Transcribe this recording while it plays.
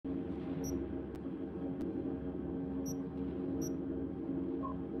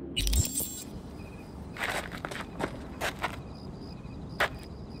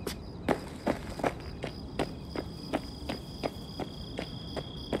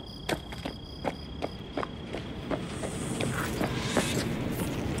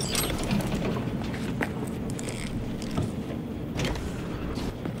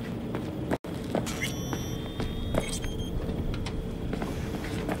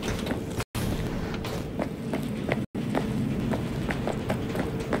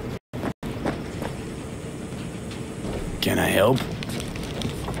Can I help?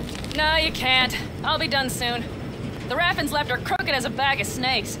 No, you can't. I'll be done soon. The raffins left are crooked as a bag of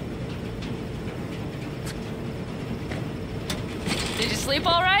snakes. Did you sleep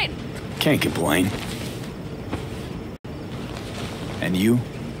all right? Can't complain. And you?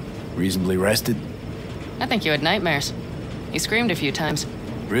 Reasonably rested? I think you had nightmares. You screamed a few times.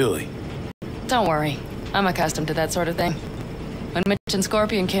 Really? Don't worry. I'm accustomed to that sort of thing. When Mitch and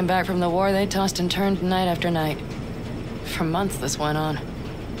Scorpion came back from the war, they tossed and turned night after night. For months this went on.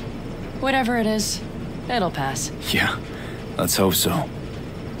 Whatever it is, it'll pass. Yeah, let's hope so.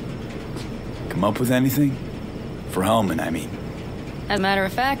 Come up with anything? For Hellman, I mean. As a matter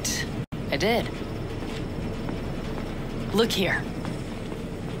of fact, I did. Look here.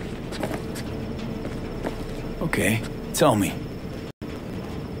 Okay, tell me.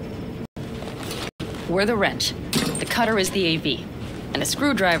 We're the wrench. The cutter is the AV. And a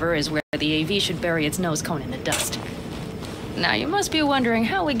screwdriver is where the AV should bury its nose cone in the dust. Now you must be wondering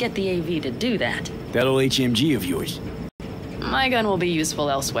how we get the AV to do that. That old HMG of yours. My gun will be useful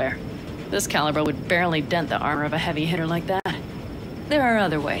elsewhere. This caliber would barely dent the armor of a heavy hitter like that. There are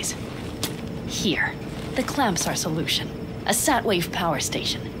other ways. Here, the clamps are solution. A sat-wave power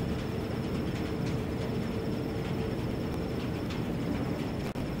station.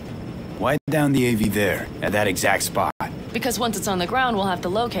 Why down the AV there, at that exact spot? Because once it's on the ground, we'll have to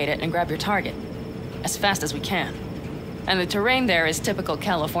locate it and grab your target. As fast as we can. And the terrain there is typical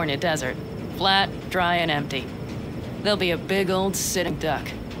California desert. Flat, dry, and empty. There'll be a big old sitting duck.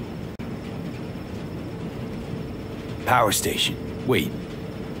 Power station. Wait,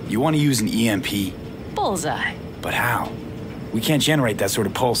 you want to use an EMP? Bullseye. But how? We can't generate that sort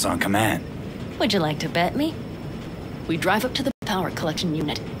of pulse on command. Would you like to bet me? We drive up to the power collection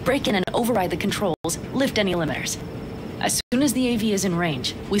unit, break in and override the controls, lift any limiters. As soon as the AV is in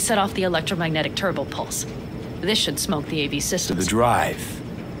range, we set off the electromagnetic turbo pulse. This should smoke the AV To systems. the drive,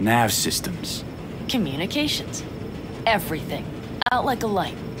 nav systems. Communications. Everything. Out like a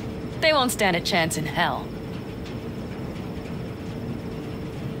light. They won't stand a chance in hell.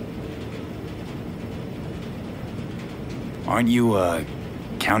 Aren't you,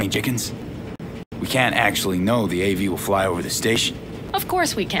 counting chickens? We can't actually know the AV will fly over the station. Of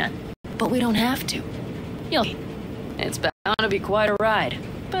course we can, but we don't have to. You'll see. It's bound to be quite a ride,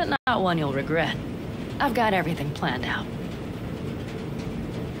 but not one you'll regret. I've got everything planned out.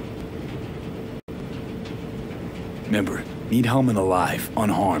 Remember, need Hellman alive,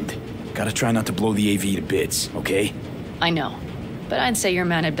 unharmed. Gotta try not to blow the AV to bits, okay? I know, but I'd say your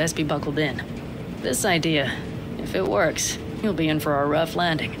man had best be buckled in. This idea, if it works, you'll be in for a rough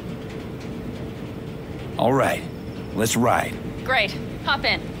landing. All right, let's ride. Great, hop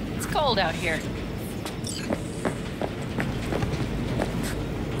in. It's cold out here.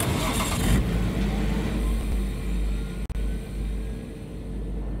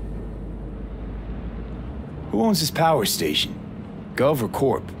 Who owns this power station? Gov or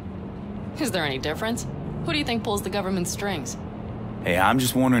Corp? Is there any difference? Who do you think pulls the government's strings? Hey, I'm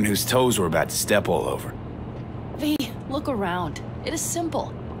just wondering whose toes we're about to step all over. V, look around. It is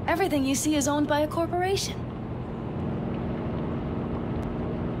simple. Everything you see is owned by a corporation.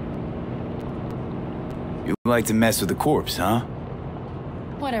 You like to mess with the corpse, huh?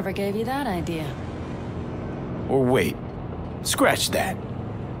 Whatever gave you that idea? Or wait, scratch that.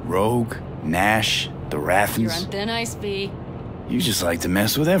 Rogue, Nash, the You're Raffins. on thin ice, V. You just like to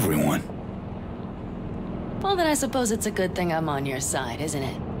mess with everyone. Well, then I suppose it's a good thing I'm on your side, isn't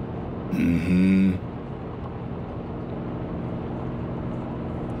it? Mm-hmm.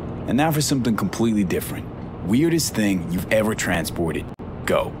 And now for something completely different. Weirdest thing you've ever transported.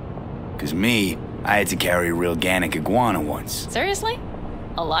 Go. 'Cause me, I had to carry a real Gannic iguana once. Seriously?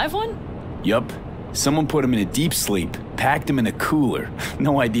 A live one? Yup. Someone put him in a deep sleep, packed him in a cooler.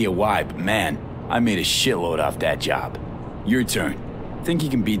 No idea why, but man, I made a shitload off that job. Your turn. Think you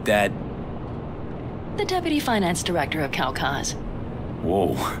can beat that? The deputy finance director of Calcaz.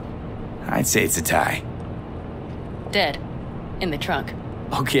 Whoa. I'd say it's a tie. Dead. In the trunk.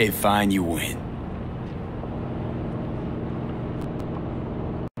 Okay, fine, you win.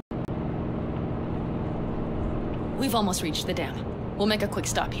 We've almost reached the dam. We'll make a quick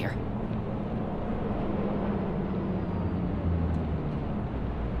stop here.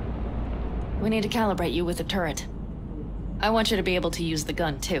 We need to calibrate you with the turret. I want you to be able to use the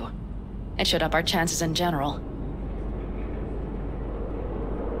gun, too. It should up our chances in general.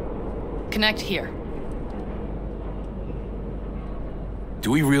 Connect here. Do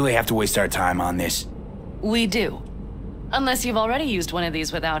we really have to waste our time on this? We do. Unless you've already used one of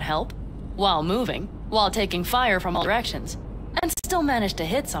these without help, while moving, while taking fire from all directions, and still managed to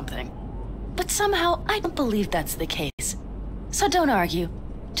hit something. But somehow, I don't believe that's the case. So don't argue.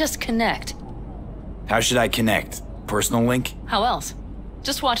 Just connect. How should I connect? Personal link? How else?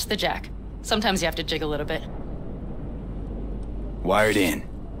 Just watch the jack. Sometimes you have to jig a little bit. Wired in.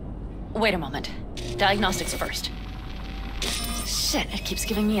 Wait a moment. Diagnostics first. Shit, it keeps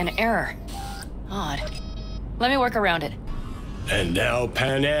giving me an error. Odd. Let me work around it. And now,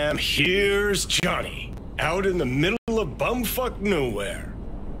 Pan Am, here's Johnny. Out in the middle of bumfuck nowhere.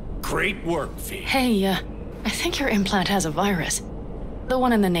 Great work, V. Hey, I think your implant has a virus. The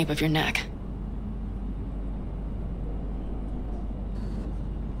one in the nape of your neck.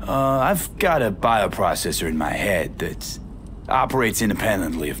 I've got a bioprocessor in my head that operates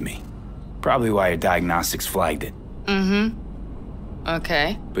independently of me. Probably why your diagnostics flagged it.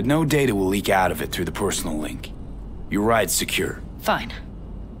 Okay. But no data will leak out of it through the personal link. Your ride's secure. Fine.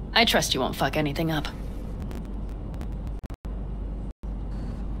 I trust you won't fuck anything up.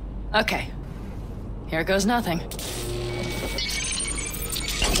 Okay. Here goes nothing.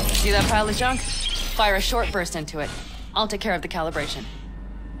 See that pile of junk? Fire a short burst into it. I'll take care of the calibration.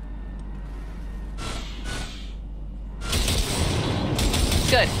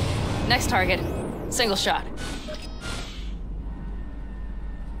 Good. Next target. Single shot.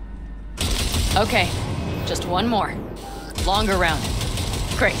 Okay. Just one more. Longer round.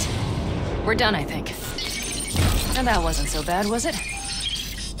 Great. We're done, I think. And that wasn't so bad, was it?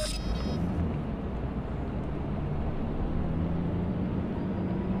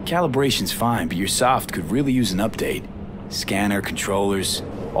 Calibration's fine, but your soft could really use an update. Scanner, controllers,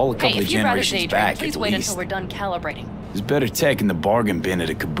 all a couple of generations back please at wait least. until we're done calibrating. There's better tech in the bargain bin at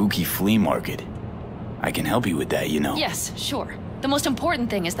a kabuki flea market. I can help you with that, you know. Yes, sure. The most important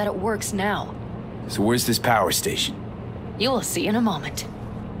thing is that it works now. So where's this power station? You will see in a moment.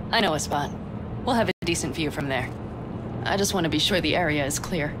 I know a spot. We'll have a decent view from there. I just want to be sure the area is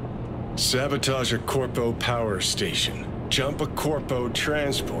clear. Sabotage a Corpo power station. Jump a Corpo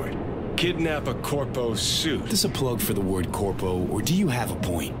transport. Kidnap a Corpo suit. Is this a plug for the word corpo, or do you have a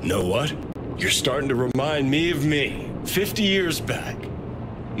point? Know what? You're starting to remind me of me, 50 years back.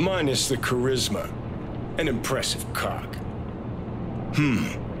 Minus the charisma. An impressive cock.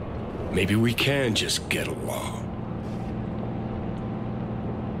 Maybe we can just get along.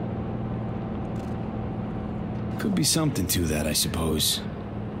 Could be something to that, I suppose.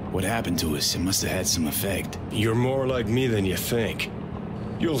 What happened to us? It must have had some effect. You're more like me than you think.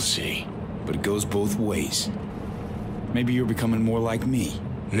 You'll see. But it goes both ways. Maybe you're becoming more like me.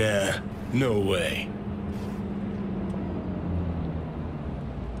 Nah, no way.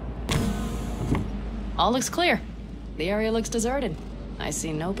 All looks clear. The area looks deserted. I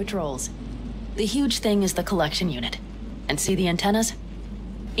see no patrols. The huge thing is the collection unit. And see the antennas?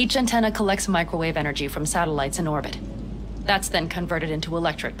 Each antenna collects microwave energy from satellites in orbit. That's then converted into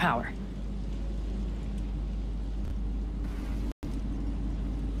electric power.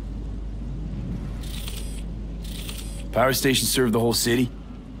 Power station serve the whole city?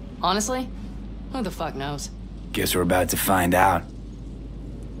 Honestly? Who the fuck knows? Guess we're about to find out.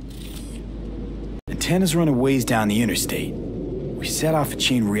 Antennas run a ways down the interstate. We set off a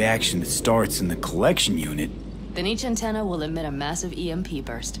chain reaction that starts in the collection unit. Then each antenna will emit a massive EMP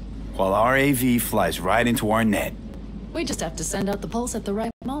burst. While our AV flies right into our net. We just have to send out the pulse at the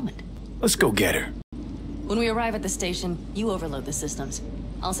right moment. Let's go get her. When we arrive at the station, you overload the systems.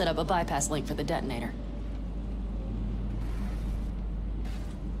 I'll set up a bypass link for the detonator.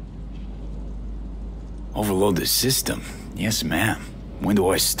 Overload the system? Yes, ma'am. When do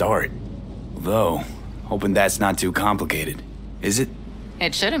I start? Though, hoping that's not too complicated. Is it?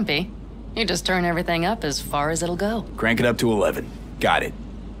 It shouldn't be. You just turn everything up as far as it'll go. Crank it up to 11. Got it.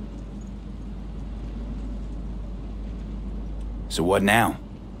 So what now?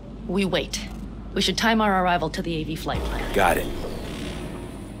 We wait. We should time our arrival to the AV flight plan. Got it.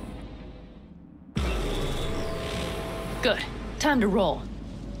 Good. Time to roll.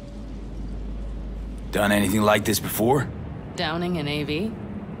 Done anything like this before? Downing an AV?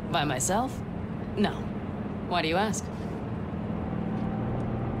 By myself? No. Why do you ask?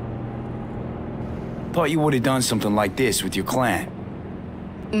 Thought you would have done something like this with your clan.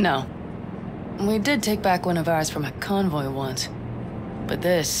 No. We did take back one of ours from a convoy once. But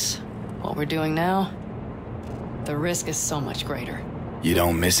this, what we're doing now, the risk is so much greater. You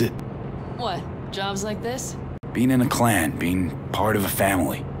don't miss it? What, jobs like this? Being in a clan, being part of a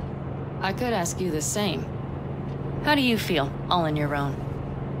family. I could ask you the same. How do you feel, all on your own?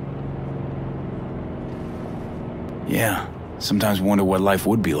 Yeah, sometimes wonder what life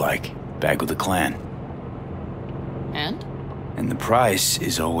would be like, back with a clan. And? And the price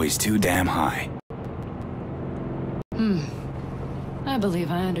is always too damn high. I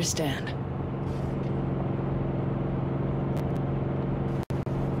believe I understand.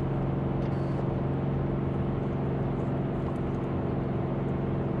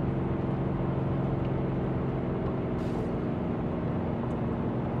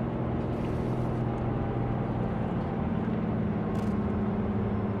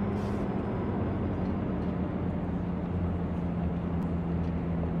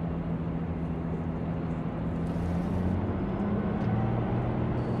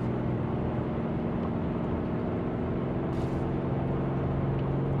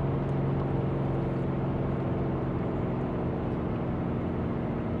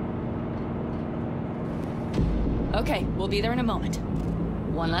 Okay, we'll be there in a moment.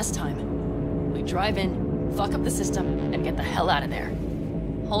 One last time. We drive in, fuck up the system, and get the hell out of there.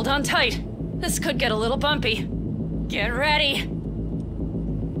 Hold on tight. This could get a little bumpy. Get ready.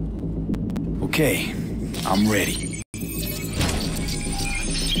 Okay, I'm ready.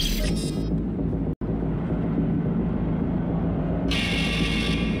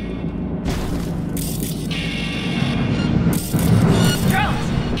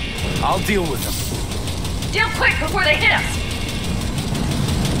 Drones! I'll deal with them. Deal quick before they hit us!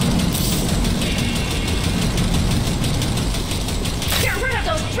 Get rid of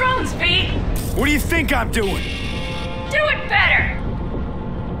those drones, V! What do you think I'm doing? Do it better!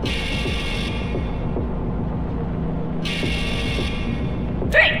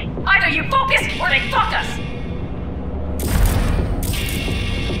 V! Either you focus or they fuck us!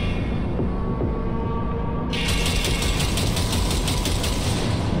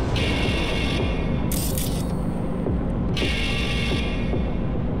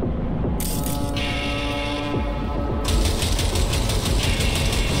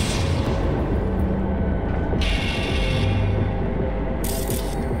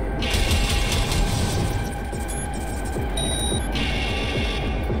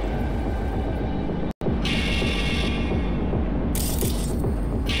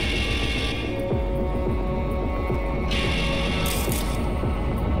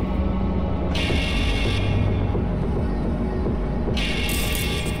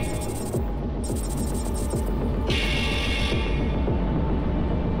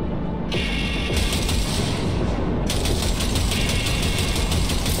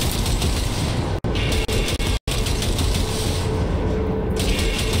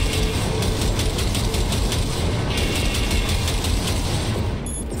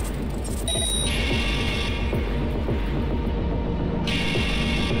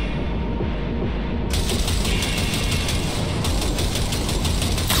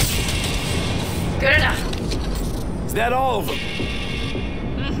 Good enough. Is that all of them?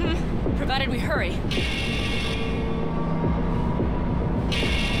 Mm-hmm. Provided we hurry.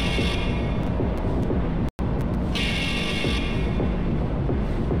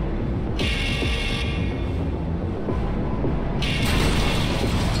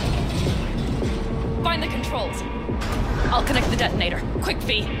 Find the controls. I'll connect the detonator. Quick,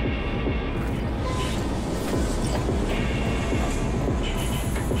 V.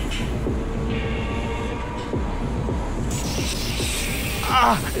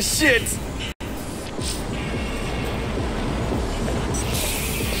 Ah, shit!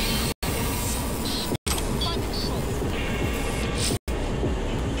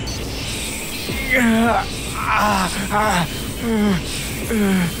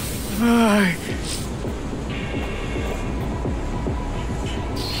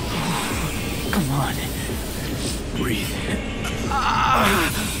 Come on. Breathe.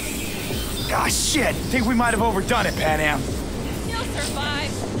 Ah, shit! Think we might have overdone it, Pan Am. You'll survive.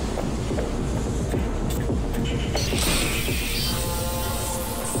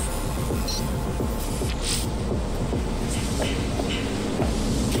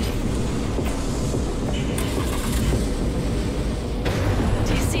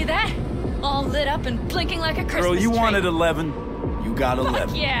 Do you see that? All lit up and blinking like a Christmas Girl, you tree. wanted 11. You got 11.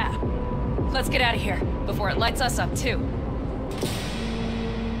 Fuck yeah! Let's get out of here before it lights us up too.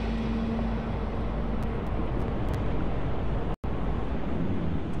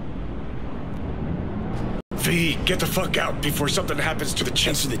 V, get the fuck out before something happens to the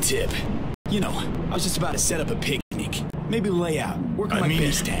chip. Thanks for the tip. You know, I was just about to set up a picnic. Maybe lay out, work on my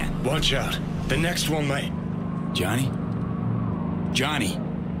base tan. Watch out. The next one might. Johnny? Johnny?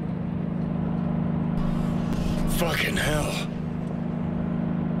 Fucking hell.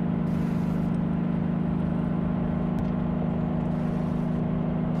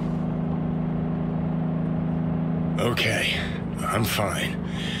 Okay, I'm fine.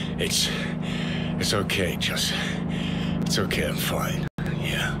 It's okay, just... It's okay, I'm fine.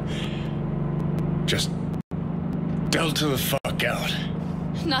 Yeah. Just... Delta the fuck out.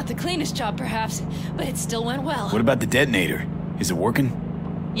 Not the cleanest job, perhaps, but it still went well. What about the detonator? Is it working?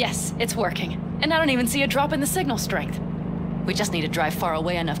 Yes, it's working. And I don't even see a drop in the signal strength. We just need to drive far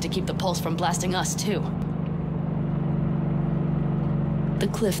away enough to keep the pulse from blasting us, too. The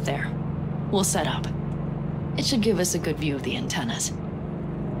cliff there. We'll set up. It should give us a good view of the antennas.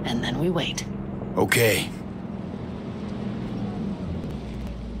 And then we wait. Okay.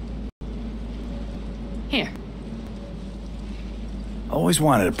 Here. Always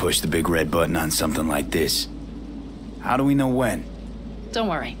wanted to push the big red button on something like this. How do we know when? Don't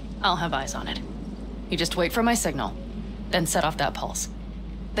worry. I'll have eyes on it. You just wait for my signal, then set off that pulse.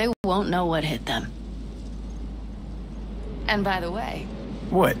 They won't know what hit them. And by the way,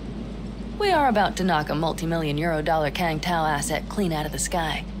 What? we are about to knock a multi-million euro dollar Kang Tao asset clean out of the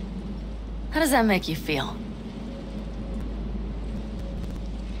sky. How does that make you feel?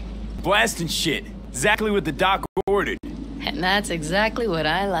 Blasting shit. Exactly what the doc ordered. And that's exactly what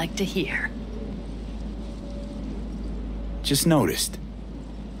I like to hear. Just noticed.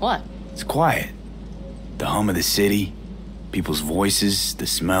 What? It's quiet. The hum of the city, people's voices, the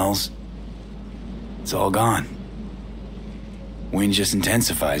smells. It's all gone. Wind just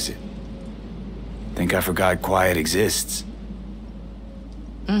intensifies it. Think I forgot quiet exists.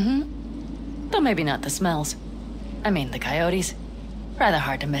 Though maybe not the smells. I mean, the coyotes. Rather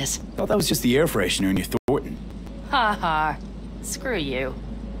hard to miss. Thought that was just the air freshener in your Thornton. Ha ha. Screw you.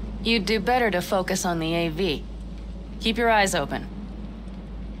 You'd do better to focus on the AV. Keep your eyes open.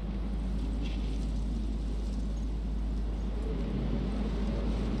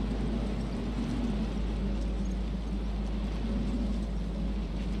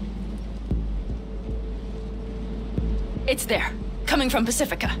 It's there. Coming from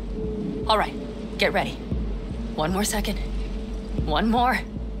Pacifica. All right. Get ready. One more second. One more.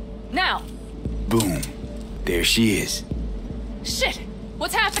 Now! Boom. There she is. Shit!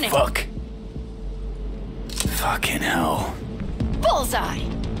 What's happening? Fuck. Fucking hell. Bullseye!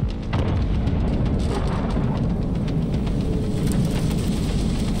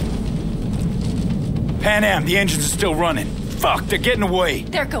 Pan Am, the engines are still running. Fuck, they're getting away.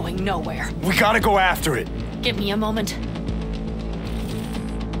 They're going nowhere. We gotta go after it. Give me a moment.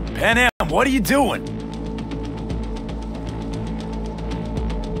 Pan Am, what are you doing?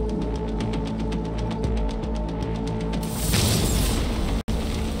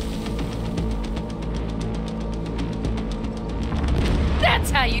 That's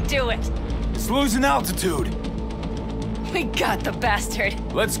how you do it! It's losing altitude. We got the bastard.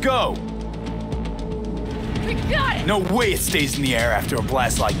 Let's go. We got it! No way it stays in the air after a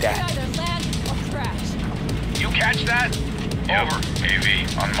blast like that. Either land or crash. You catch that? Over. AV,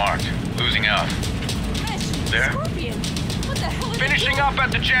 unmarked. Losing out. There? Scorpion! What the hell are Finishing up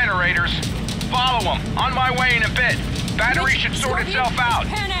at the generators. Follow them. On my way in a bit. Battery should sort itself out.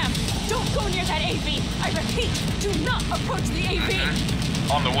 Pan Am! Don't go near that AV! I repeat, do not approach the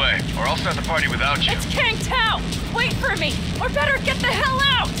AV! On the way, or I'll start the party without you. It's Kang Tao! Wait for me! Or better, get the hell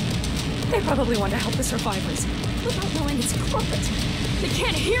out! They probably want to help the survivors, without knowing it's corporate. They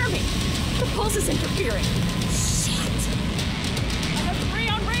can't hear me! The pulse is interfering. Shit! I have 3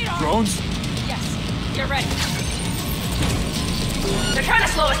 on radar! Drones? Yes, you're ready. They're trying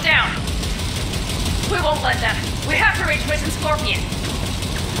to slow us down. We won't let them. We have to reach Mission Scorpion.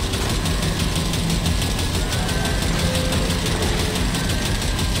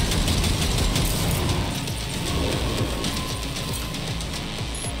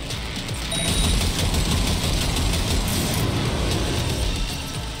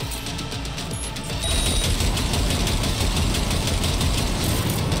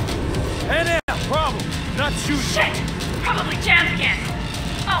 Not shooting. Shit! Probably jammed again.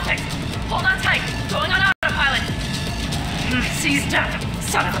 I'll fix it. Hold on tight. Going on autopilot. Seized up.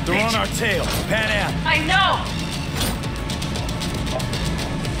 Son of a They're bitch. on our tail. Pan Am. I know!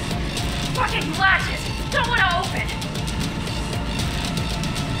 Fucking latches! Don't want to open!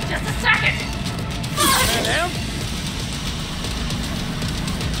 Just a second! Pan Am?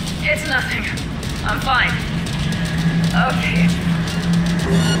 It's nothing. I'm fine. Okay.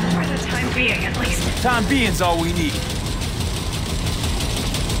 For the time being, at least. Time being's all we need.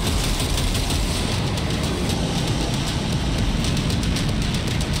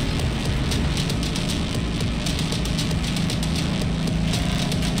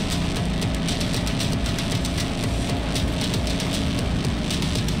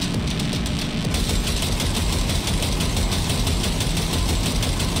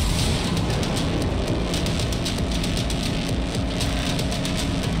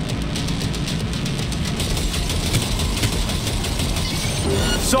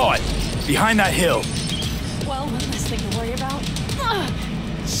 Saw it! Behind that hill. Well, one less thing to worry about.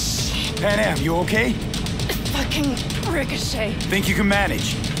 Shit. Pan Am, you okay? Fucking ricochet. Think you can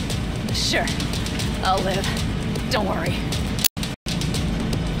manage? Sure. I'll live. Don't worry.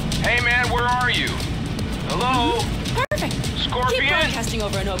 Hey man, where are you? Hello? Perfect. Scorpion? Keep broadcasting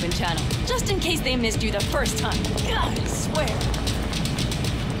over an open channel, just in case they missed you the first time. God, I swear.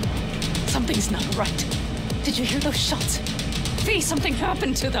 Something's not right. Did you hear those shots? V, something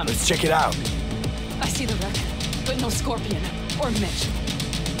happened to them. Let's check it out. I see the wreck, but no Scorpion or Mitch.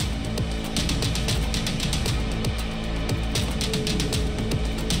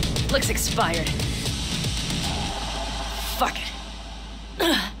 Looks expired. Fuck it.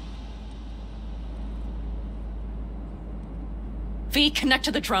 V, connect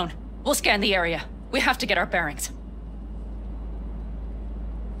to the drone. We'll scan the area. We have to get our bearings.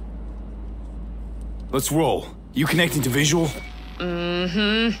 Let's roll. You connecting to visual?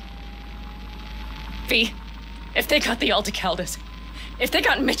 Mm-hmm. V, if they got the Aldecaldos, if they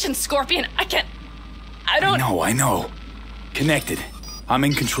got Mitch and Scorpion, I don't... I know. Connected. I'm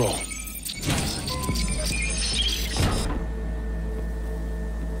in control.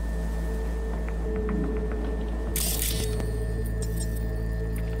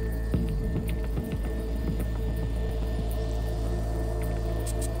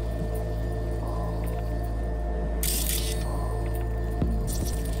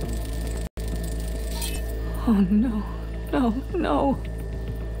 Oh no, no, no.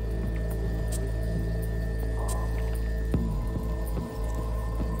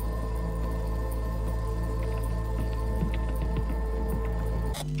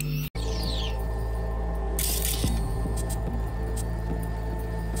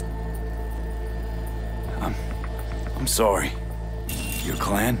 I'm sorry. Your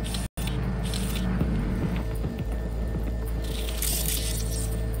clan?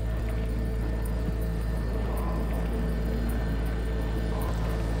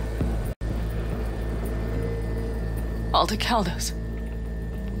 Aldecaldos.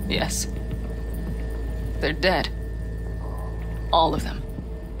 Yes. They're dead. All of them.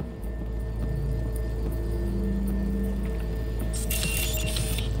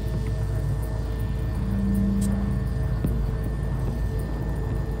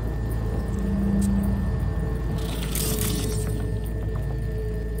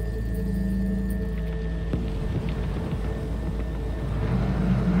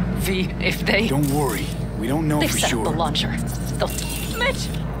 V, if they... Don't worry. We don't know They've for set sure. up the launcher. They'll... Mitch!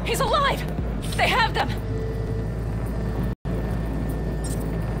 He's alive! They have them!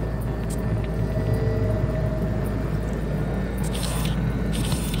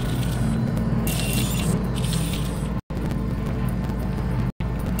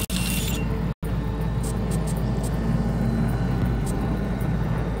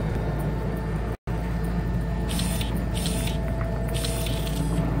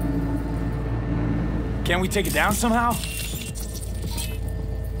 Can we take it down somehow?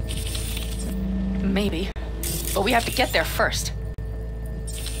 Maybe. But we have to get there first.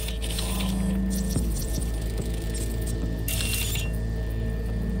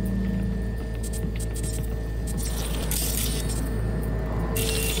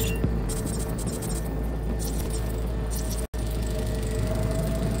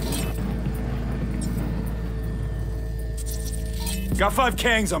 Got 5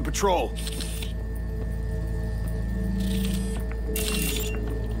 Kangs on patrol.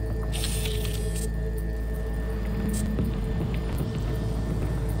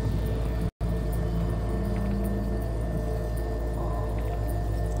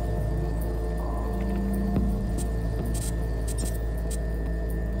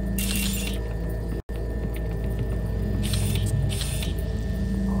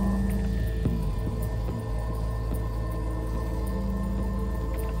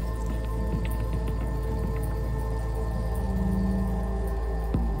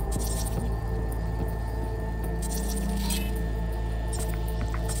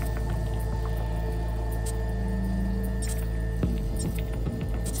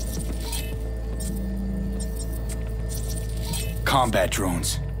 Combat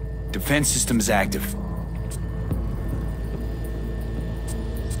drones. Defense systems active.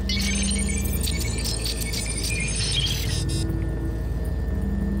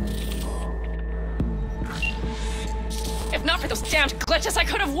 If not for those damned glitches, I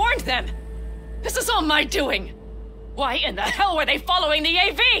could have warned them! This is all my doing! Why in the hell were they following the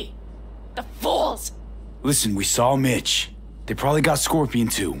AV? The fools! Listen, we saw Mitch. They probably got Scorpion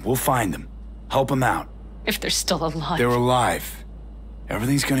too. We'll find them. Help them out. If they're still alive. They're alive.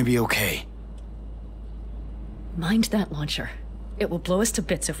 Everything's gonna be okay. Mind that launcher. It will blow us to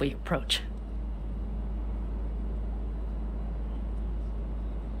bits if we approach.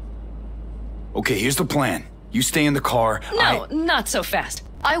 Okay, here's the plan. You stay in the car. No, not so fast.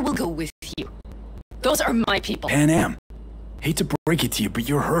 I will go with you. Those are my people. Pan Am. Hate to break it to you, but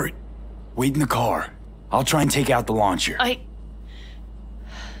you're hurt. Wait in the car. I'll try and take out the launcher.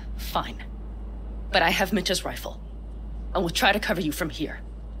 Fine. But I have Mitch's rifle. And we'll try to cover you from here.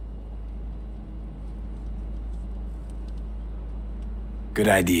 Good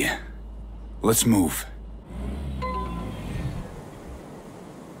idea. Let's move.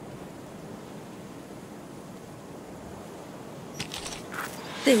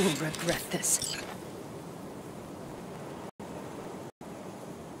 They will regret this.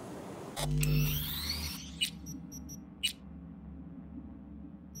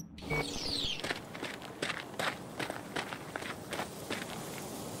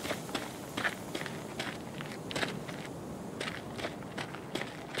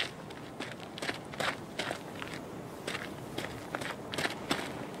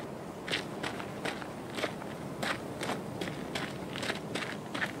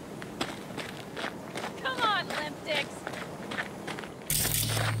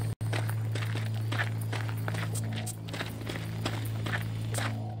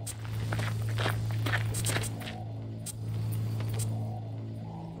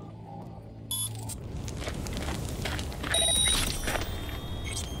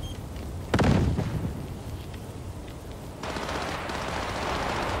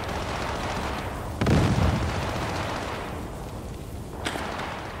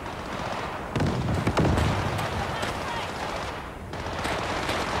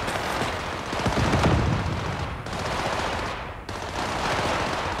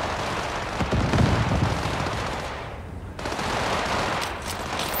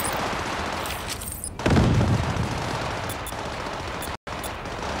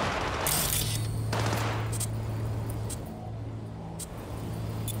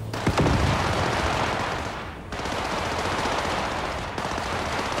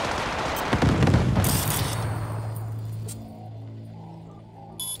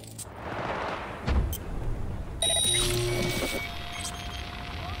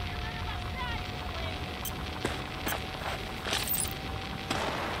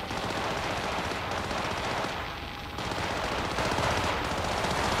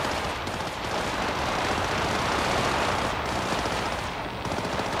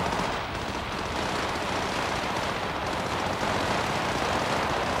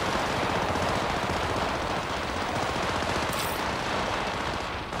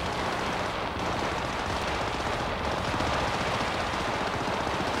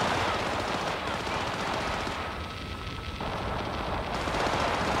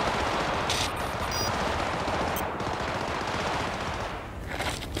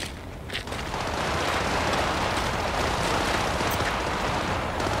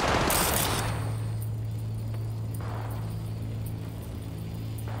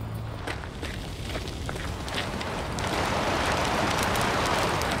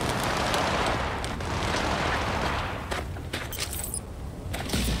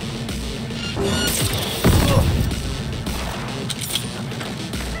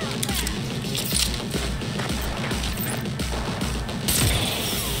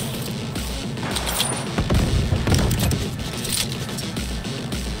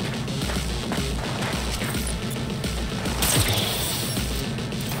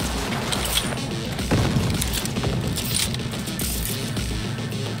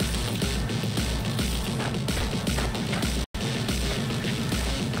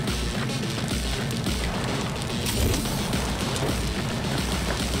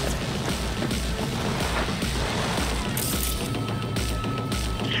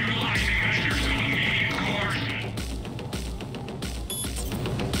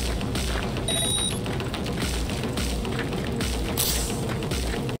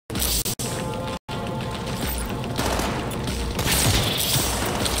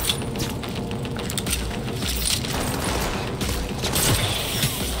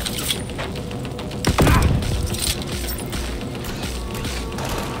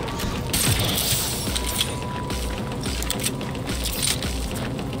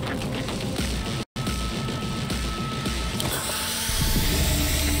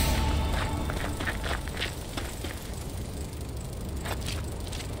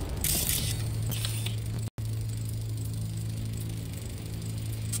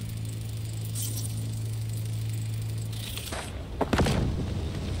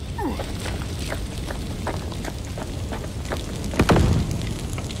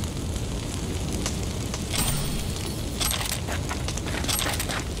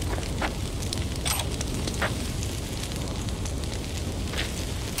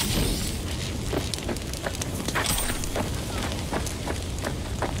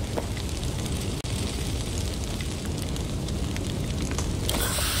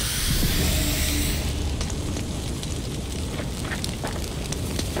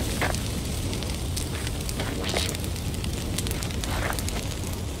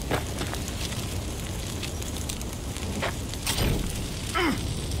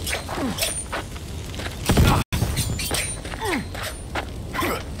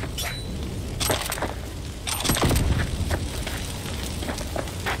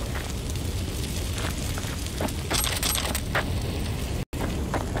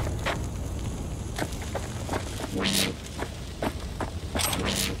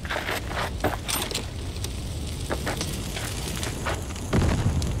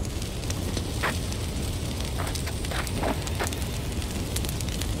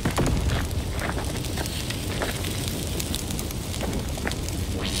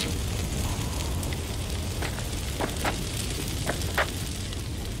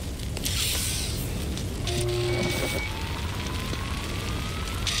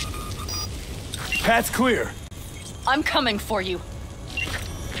 Path's clear. I'm coming for you.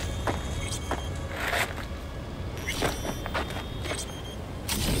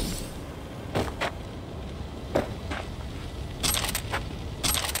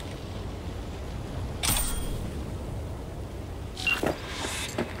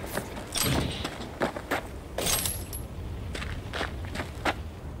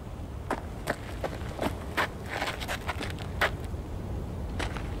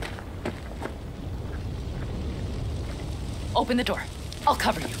 Open the door. I'll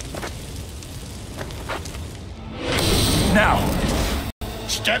cover you. Now!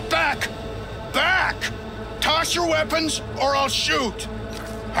 Step back! Back! Toss your weapons, or I'll shoot!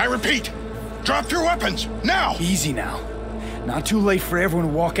 I repeat, drop your weapons, now! Easy now. Not too late for everyone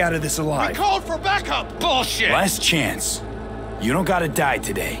to walk out of this We alive. called for backup! Bullshit! Last chance. You don't gotta die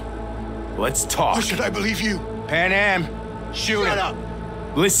today. Let's talk. Or should I believe you? Pan Am, shoot Shut him.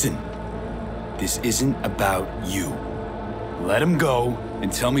 up! Listen. This isn't about you. Let him go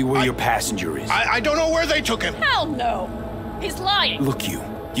and tell me where your passenger is. I don't know where they took him. Hell no! He's lying! Look,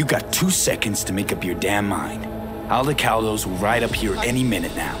 you got 2 seconds to make up your damn mind. Aldecaldos will ride up here any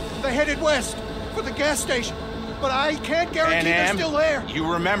minute now. They headed west, for the gas station. But I can't guarantee they're Am, still there.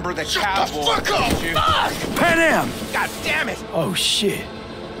 you remember the Shut cowboy? the fuck up! don't you? Fuck! Pan Am! God damn it! Oh, shit.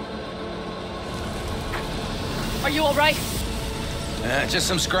 Are you alright? Just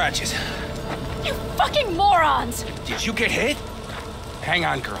some scratches. You fucking morons! Did you get hit? Hang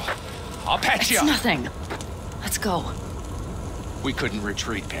on, girl. I'll patch you It's up. nothing. Let's go. We couldn't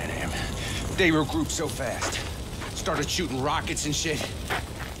retreat, Pan Am. They regrouped so fast. Started shooting rockets and shit.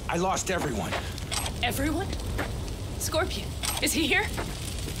 I lost everyone. Everyone? Scorpion, is he here?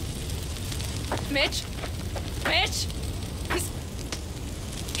 Mitch? Mitch?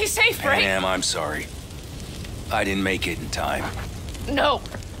 He's safe, right? Pan Am, I'm sorry. I didn't make it in time. No.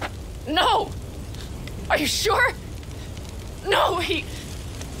 No! Are you sure? No, he...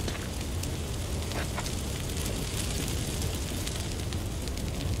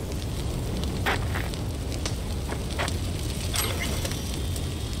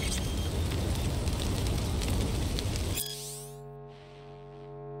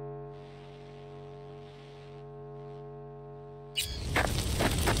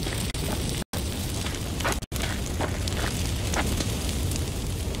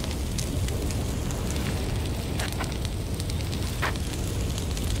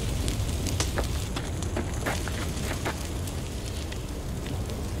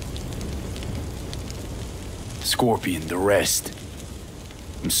 Scorpion, the rest.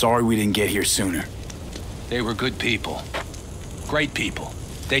 I'm sorry we didn't get here sooner. They were good people. Great people.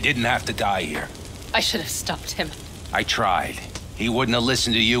 They didn't have to die here. I should have stopped him. I tried. He wouldn't have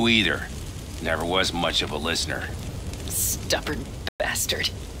listened to you either. Never was much of a listener. Stubborn bastard.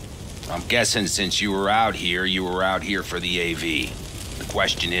 I'm guessing since you were out here for the AV. The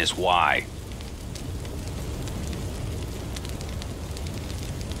question is why?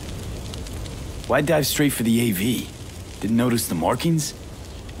 Why dive straight for the AV? Didn't notice the markings?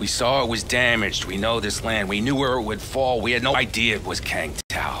 We saw it was damaged. We know this land. We knew where it would fall. We had no idea it was Kang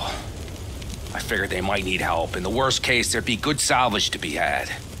Tao. I figured they might need help. In the worst case, there'd be good salvage to be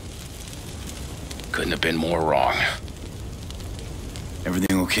had. Couldn't have been more wrong.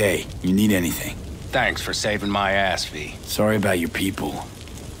 Everything okay? You need anything? Thanks for saving my ass, V. Sorry about your people,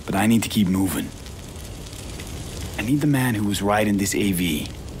 but I need to keep moving. I need the man who was riding this AV.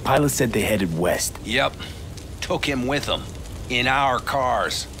 Pilot said they headed west. Yep. Took him with them. In our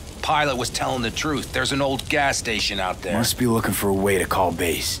cars. Pilot was telling the truth. There's an old gas station out there. Must be looking for a way to call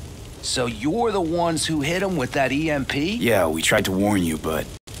base. So you're the ones who hit him with that EMP? Yeah, we tried to warn you, but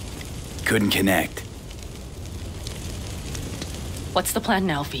couldn't connect. What's the plan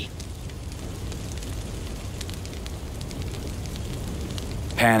now, V?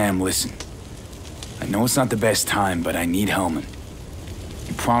 Pan Am, listen. I know it's not the best time, but I need Hellman.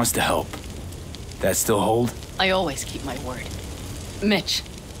 You promised to help. That still hold? I always keep my word. Mitch,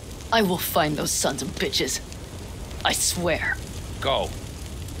 I will find those sons of bitches. I swear. Go.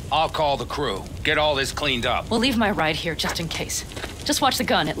 I'll call the crew. Get all this cleaned up. We'll leave my ride here just in case. Just watch the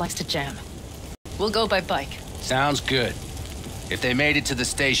gun, it likes to jam. We'll go by bike. Sounds good. If they made it to the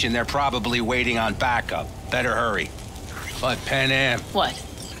station, they're probably waiting on backup. Better hurry. But Pan What?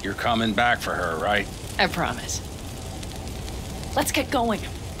 you're coming back for her, right? I promise. Let's get going,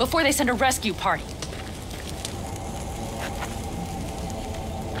 before they send a rescue party.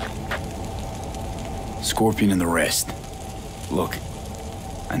 Scorpion and the rest. Look,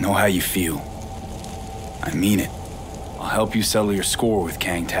 I know how you feel. I mean it. I'll help you settle your score with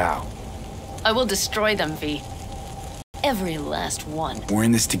Kang Tao. I will destroy them, V. Every last one. We're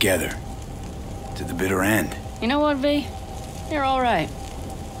in this together. To the bitter end. You know what, V? You're all right.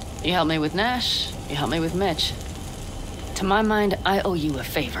 You helped me with Nash, you helped me with Mitch. To my mind, I owe you a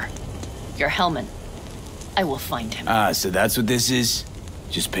favor. You're Hellman. I will find him. Ah, so that's what this is?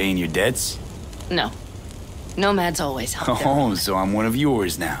 Just paying your debts? No. Nomads always help their Oh, own. so I'm one of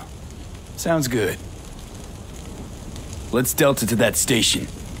yours now. Sounds good. Let's delta to that station.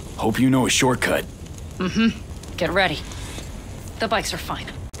 Hope you know a shortcut. Get ready. The bikes are fine.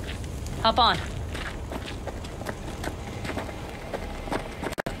 Hop on.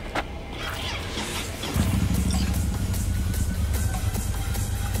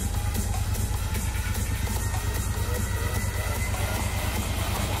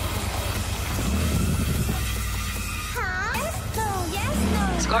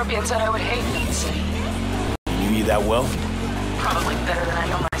 Scorpion said I would hate me in the city. Knew you that well? Probably better than I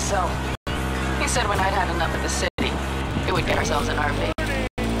know myself. He said when I'd had enough of the city, we would get ourselves an RV.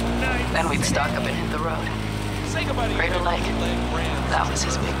 Then we'd stock up and hit the road. Crater Lake. That was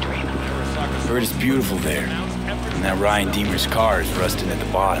his big dream. Heard it's beautiful there. And that Ryan Deemer's car is rusting at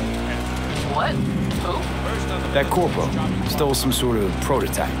the bottom. What? Who? That corpo stole some sort of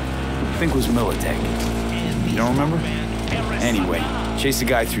prototype. I think it was Militech. You don't remember? Anyway, chased a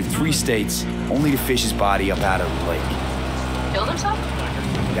guy through 3 states, only to fish his body up out of the lake. Killed himself?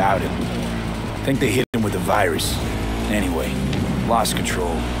 Doubt it. Think they hit him with a virus. Anyway, lost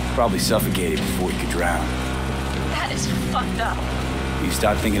control. Probably suffocated before he could drown. That is fucked up. You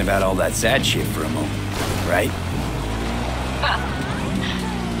stop thinking about all that sad shit for a moment, right?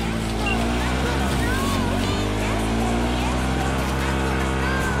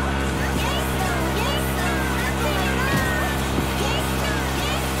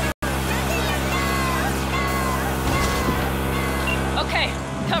 Okay,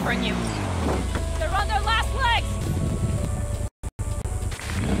 covering you. They're on their last legs!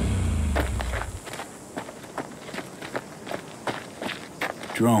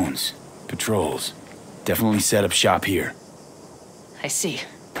 Drones, patrols. Definitely set up shop here. I see.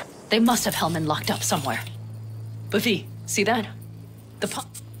 They must have Hellman locked up somewhere. But V, see that? The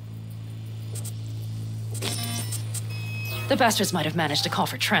bastards might have managed to call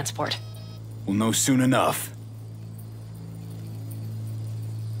for transport. We'll know soon enough.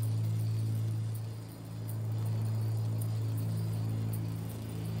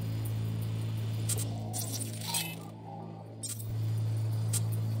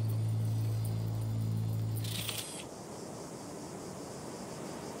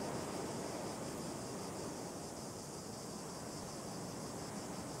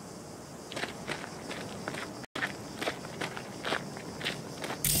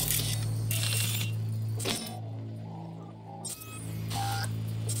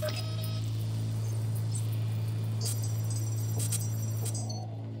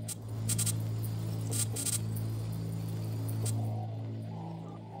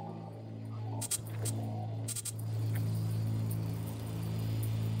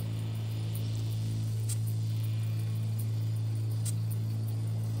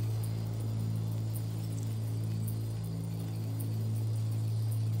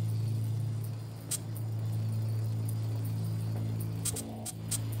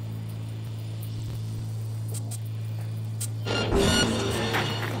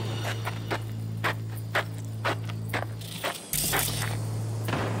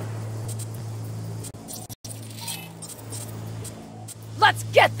 Let's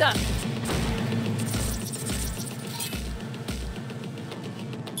get them!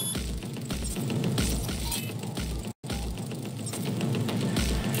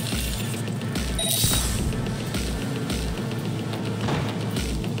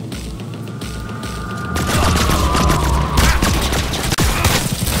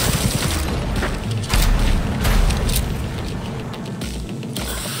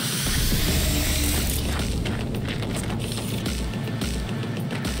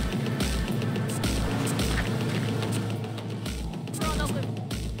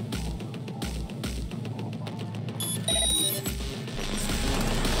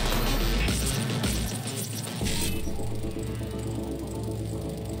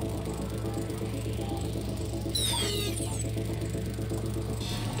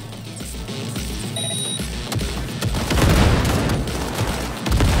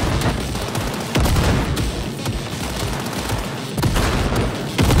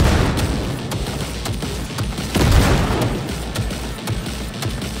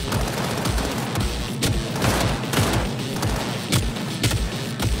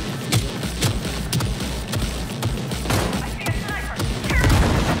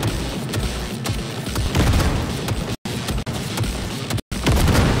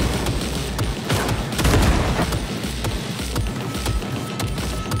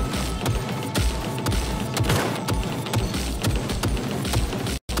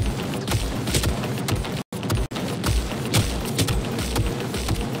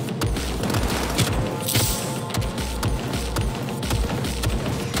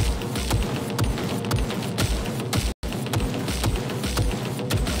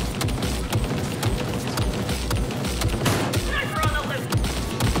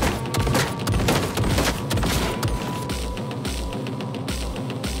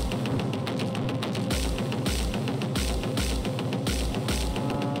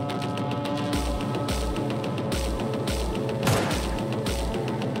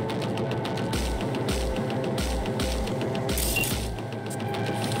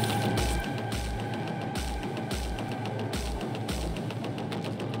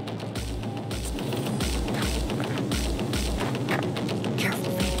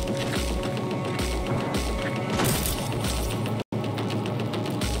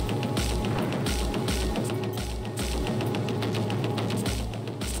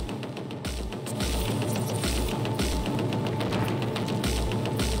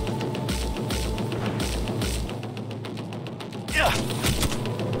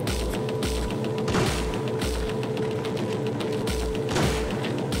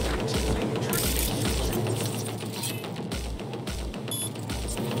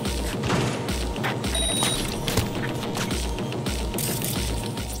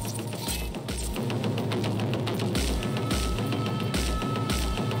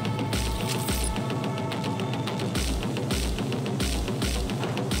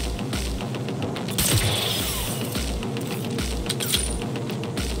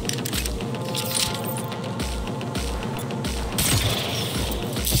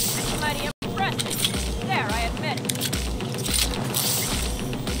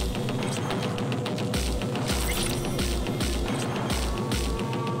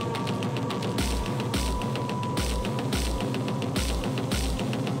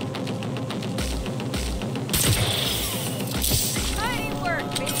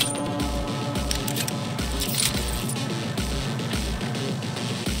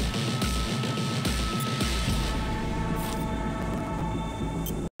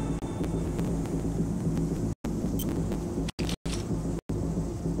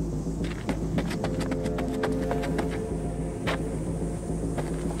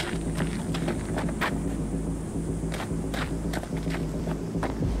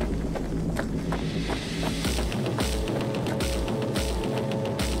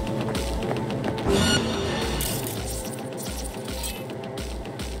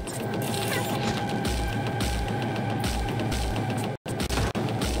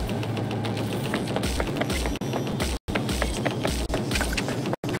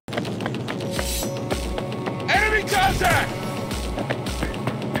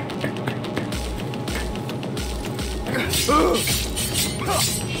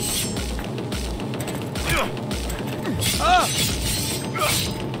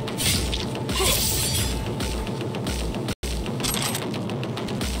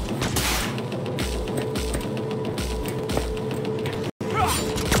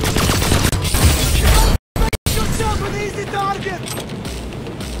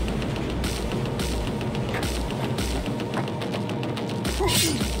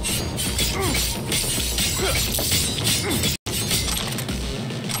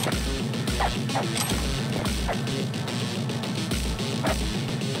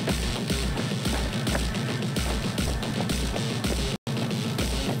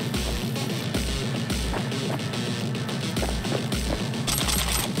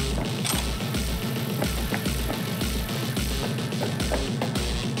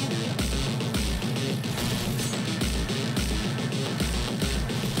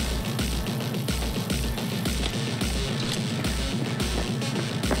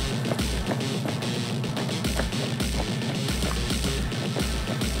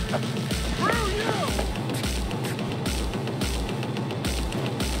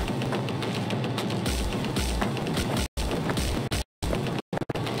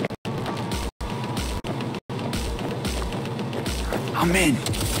 I'm in.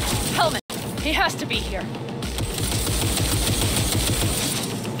 Hellman, he has to be here.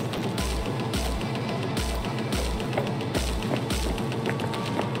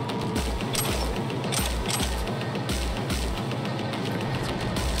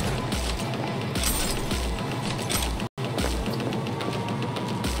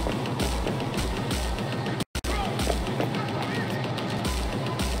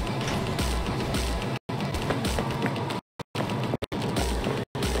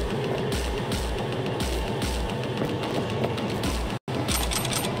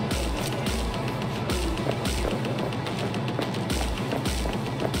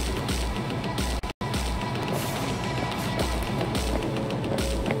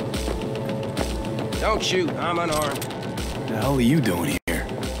 Don't shoot, I'm unarmed. What the hell are you doing here?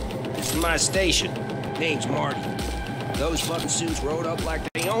 This is my station. Name's Marty. Those fucking suits rode up like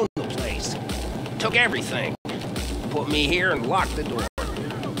they owned the place. Took everything. Put me here and locked the door.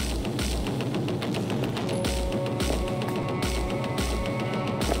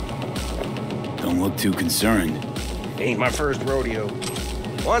 Don't look too concerned. Ain't my first rodeo.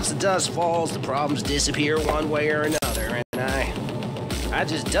 Once the dust falls, the problems disappear one way or another, and I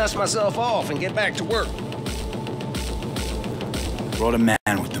just dust myself off and get back to work. Brought a man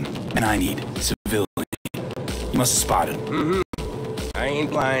with them, and I need civilian. You must have spotted him. Mm-hmm. I ain't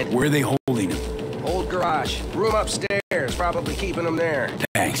blind. Where are they holding him? Old garage. Room upstairs. Probably keeping him there.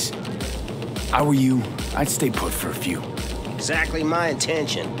 Thanks. If I were you, I'd stay put for a few. Exactly my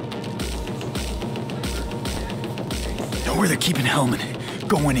intention. Know where they're keeping Hellman.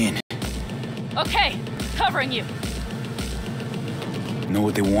 Going in. Okay, covering you. Know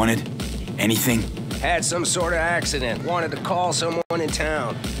what they wanted? Anything? Had some sort of accident. Wanted to call someone in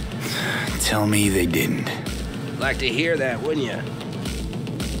town. Tell me they didn't. Like to hear that, wouldn't you?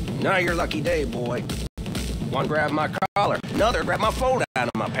 Not your lucky day, boy. One grabbed my collar, another grabbed my phone out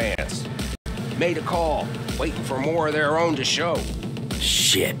of my pants. Made a call, waiting for more of their own to show.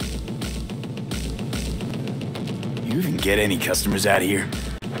 Shit. You even get any customers out here?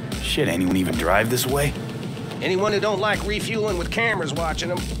 Shit, anyone even drive this way? Anyone who don't like refueling with cameras watching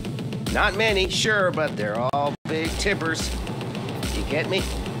them. Not many, sure, but they're all big tippers. You get me?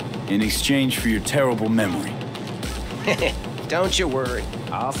 In exchange for your terrible memory. Don't you worry.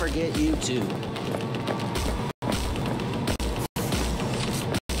 I'll forget you too.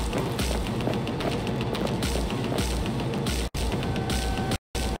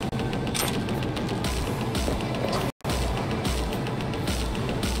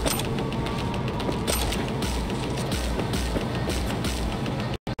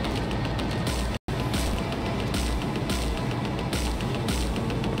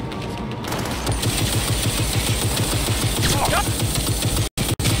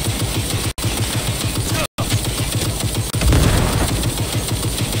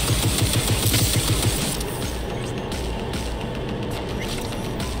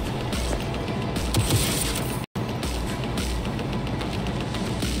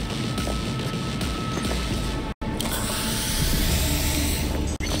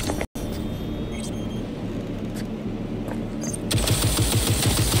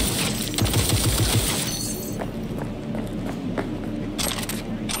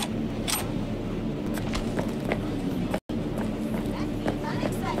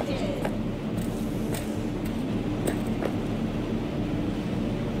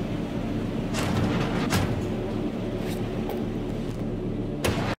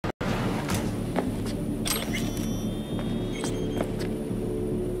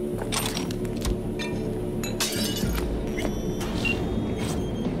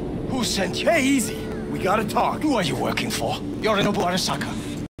 Who sent you? Hey, easy. We gotta talk. Who are you working for? Yorinobu Arasaka.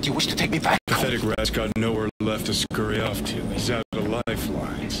 Do you wish to take me back? Pathetic rat's got nowhere left to scurry off to. He's out of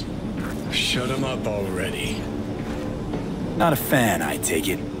lifelines. Shut him up already. Not a fan, I take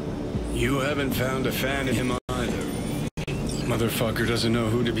it. You haven't found a fan in him either. Motherfucker doesn't know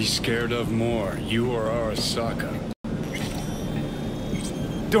who to be scared of more, you or Arasaka.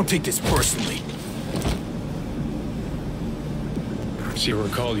 Don't take this personally. So you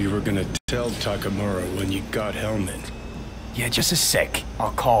recall you were gonna tell Takamura when you got Hellman. Yeah, just a sec. I'll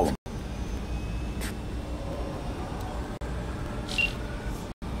call him.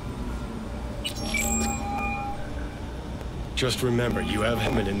 Just remember, you have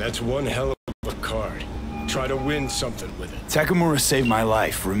Hellman, and that's one hell of a card. Try to win something with it. Takamura saved my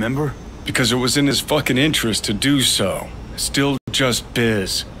life, remember? Because it was in his fucking interest to do so. Still just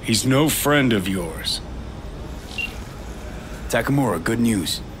biz. He's no friend of yours. Takamura, good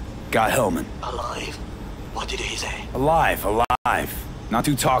news. Got Hellman. Alive? What did he say? Alive, alive. Not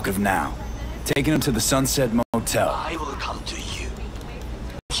to talk of now. Taking him to the Sunset Motel. I will come to you.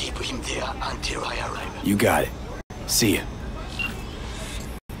 Keep him there until I arrive. You got it. See ya.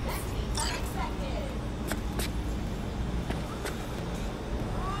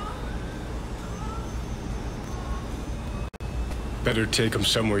 Better take him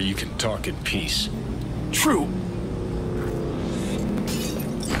somewhere you can talk in peace. True.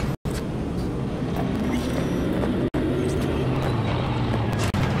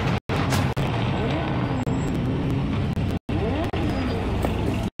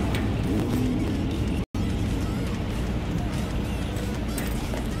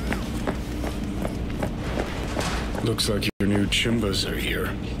 Looks like your new Chimbas are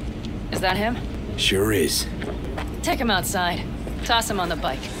here. Is that him? Sure is. Take him outside. Toss him on the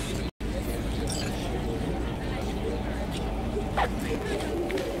bike.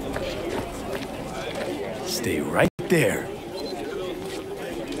 Stay right there.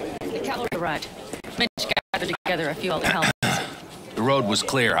 The cavalry arrived. Mitch gathered together a few other Hellmans. The road was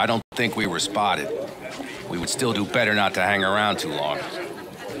clear. I don't think we were spotted. We would still do better not to hang around too long.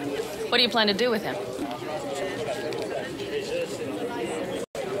 What do you plan to do with him?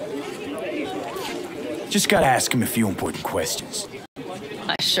 Just gotta ask him a few important questions.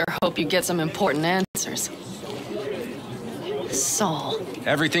 I sure hope you get some important answers. Saul.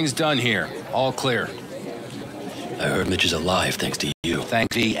 Everything's done here. All clear. I heard Mitch is alive thanks to you.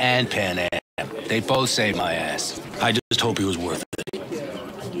 Thank thee and Pan Am. They both saved my ass. I just hope he was worth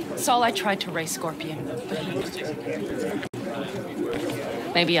it. Saul, I tried to raise Scorpion, but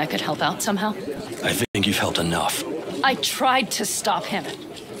maybe I could help out somehow? I think you've helped enough. I tried to stop him.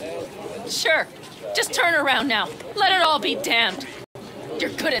 Sure. Just turn around now. Let it all be damned. You're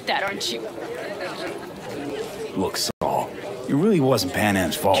good at that, aren't you? Look, Saul, it really wasn't Pan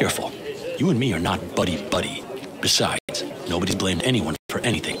Am's fault. Careful. You and me are not buddy-buddy. Besides, nobody's blamed anyone for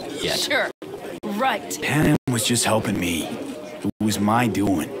anything yet. Sure. Right. Pan Am was just helping me. It was my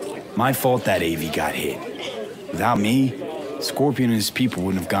doing. My fault that AV got hit. Without me, Scorpion and his people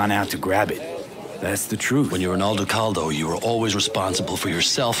wouldn't have gone out to grab it. That's the truth. When you're an Aldo Caldo, you are always responsible for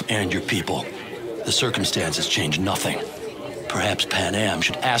yourself and your people. The circumstances change nothing. Perhaps Pan Am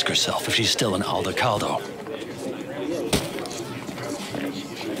should ask herself if she's still an Aldo Caldo.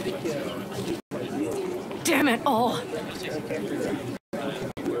 Damn it all.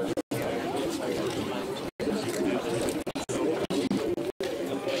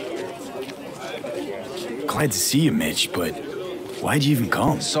 Glad to see you, Mitch, but why'd you even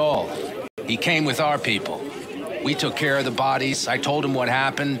come? Saul, he came with our people. We took care of the bodies, I told him what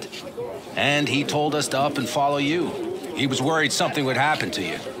happened, and he told us to up and follow you. He was worried something would happen to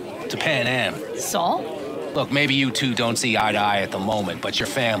you, to Pan Am. Saul? Look, maybe you two don't see eye to eye at the moment, but you're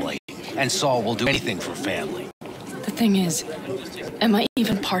family, and Saul will do anything for family. The thing is, am I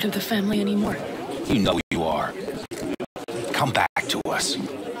even part of the family anymore? You know you are. Come back to us.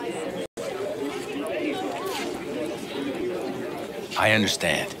 I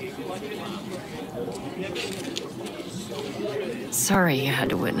understand. Sorry you had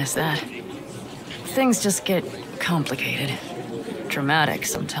to witness that. Things just get complicated. Dramatic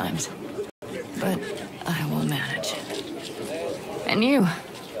sometimes. But I will manage. And you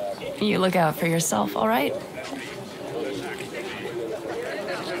look out for yourself, all right?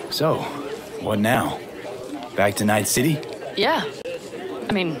 So, what now? Back to Night City? Yeah.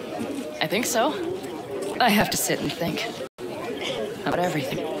 I mean, I think so. I have to sit and think. About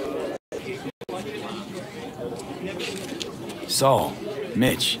everything. Saul,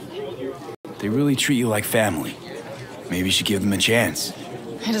 Mitch, they really treat you like family. Maybe you should give them a chance.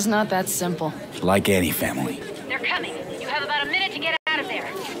 It is not that simple. Like any family. They're coming. You have about a minute to get out of there.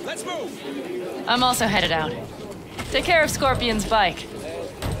 Let's move! I'm also headed out. Take care of Scorpion's bike.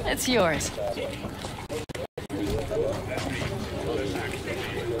 It's yours.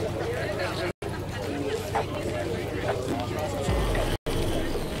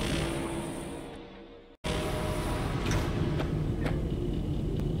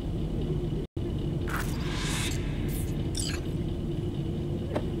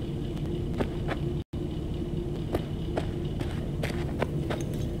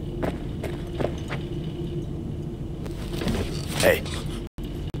 Hey.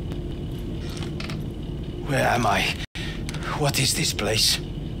 Where am I? What is this place?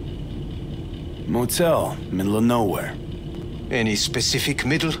 Motel, middle of nowhere. Any specific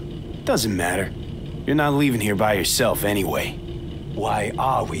middle? Doesn't matter. You're not leaving here by yourself anyway. Why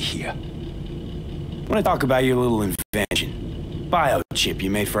are we here? Want to talk about your little invention. Biochip you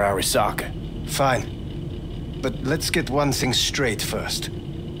made for Arasaka. Fine. But let's get one thing straight first.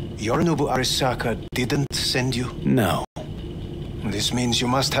 Yorinobu Arasaka didn't send you? No. This means you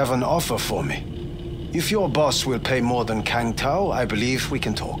must have an offer for me. If your boss will pay more than Kang Tao, I believe we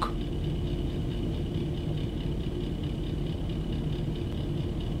can talk.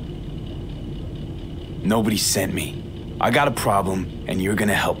 Nobody sent me. I got a problem, and you're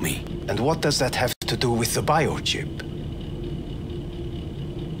gonna help me. And what does that have to do with the biochip?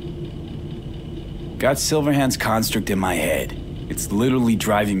 Got Silverhand's construct in my head. It's literally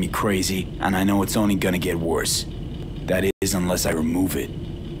driving me crazy, and I know it's only gonna get worse. That is, unless I remove it.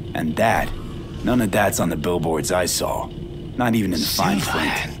 And that, none of that's on the billboards I saw. Not even in the fine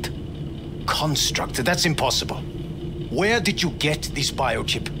print. Construct, that's impossible. Where did you get this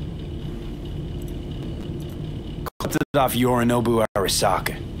biochip? Clipped it off Yorinobu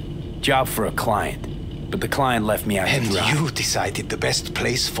Arasaka. Job for a client. But the client left me out to dry. And you decided the best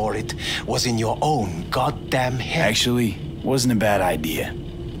place for it was in your own goddamn head. Actually, wasn't a bad idea.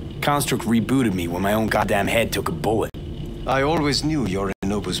 Construct rebooted me when my own goddamn head took a bullet. I always knew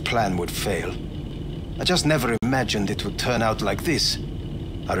Yorinobu's plan would fail. I just never imagined it would turn out like this.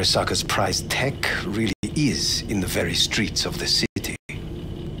 Arasaka's prized tech really is in the very streets of the city.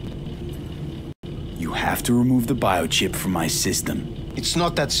 You have to remove the biochip from my system. It's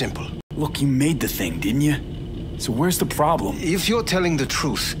not that simple. Look, you made the thing, didn't you? So where's the problem? If you're telling the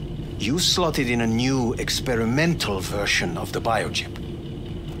truth, you slotted in a new experimental version of the biochip.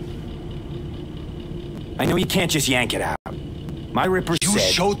 I know you can't just yank it out. My Ripper said... You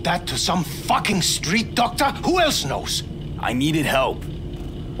showed that to some fucking street doctor? Who else knows? I needed help.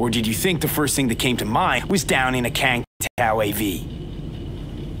 Or did you think the first thing that came to mind was down in a Kang Tao AV?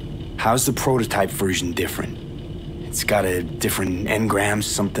 How's the prototype version different? It's got a different engram,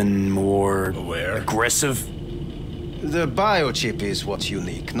 something more... aggressive? The biochip is what's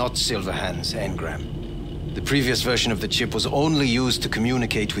unique, not Silverhand's engram. The previous version of the chip was only used to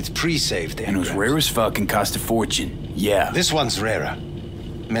communicate with pre-saved engrams. And it was rare as fuck and cost a fortune. Yeah. This one's rarer.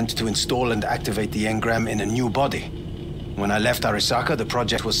 Meant to install and activate the engram in a new body. When I left Arasaka, the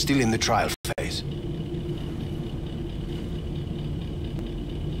project was still in the trial phase.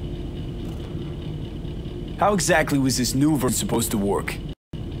 How exactly was this new version supposed to work?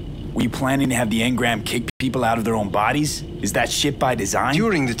 Were you planning to have the engram kick people out of their own bodies? Is that shit by design?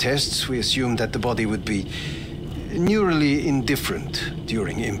 During the tests, we assumed that the body would be neurally indifferent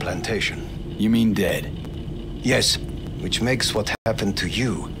during implantation. You mean dead? Yes, which makes what happened to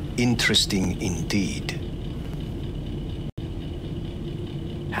you interesting indeed.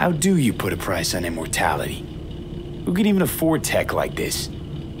 How do you put a price on immortality? Who can even afford tech like this?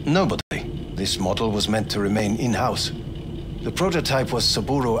 Nobody. This model was meant to remain in-house. The prototype was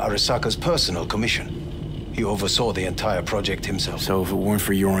Saburo Arasaka's personal commission. He oversaw the entire project himself. So if it weren't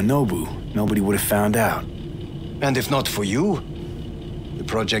for Yorinobu, nobody would have found out. And if not for you, the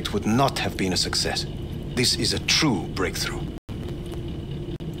project would not have been a success. This is a true breakthrough.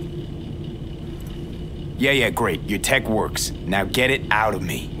 Yeah, great. Your tech works. Now get it out of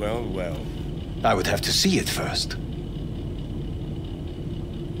me. Well, well. I would have to see it first.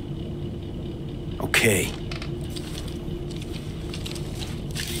 Okay.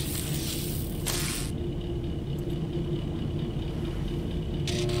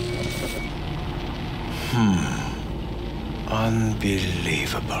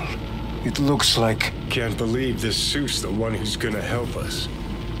 Unbelievable. It looks like... Can't believe this suit's the one who's gonna help us.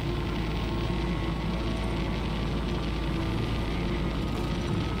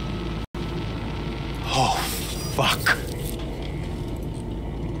 Oh, fuck.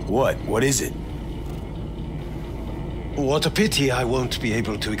 What? What is it? What a pity I won't be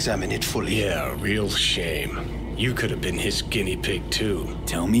able to examine it fully. Yeah, real shame. You could have been his guinea pig too.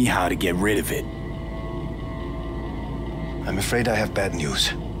 Tell me how to get rid of it. I'm afraid I have bad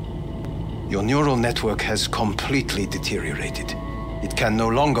news. Your neural network has completely deteriorated. It can no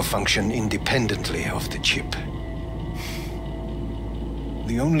longer function independently of the chip.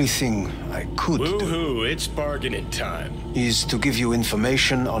 The only thing I could Woohoo, it's bargaining time. is to give you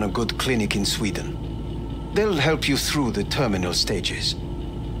information on a good clinic in Sweden. They'll help you through the terminal stages.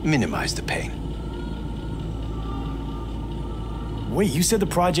 Minimize the pain. Wait, you said the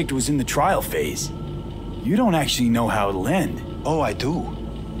project was in the trial phase. You don't actually know how it'll end. Oh, I do.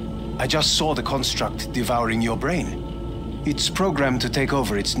 I just saw the construct devouring your brain. It's programmed to take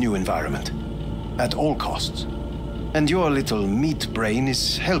over its new environment. At all costs. And your little meat brain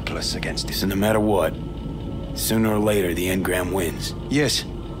is helpless against it. So no matter what, sooner or later the engram wins. Yes.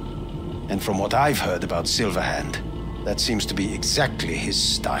 And from what I've heard about Silverhand, that seems to be exactly his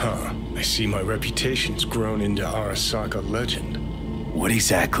style. Huh. I see my reputation's grown into Arasaka legend. What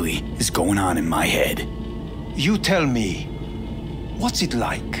exactly is going on in my head? You tell me, what's it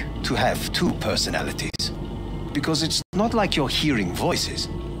like to have two personalities? Because it's not like you're hearing voices.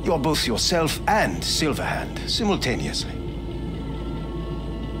 You're both yourself and Silverhand simultaneously.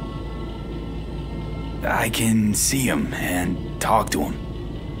 I can see him and talk to him.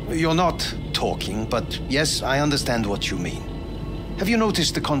 You're not talking, but yes, I understand what you mean. Have you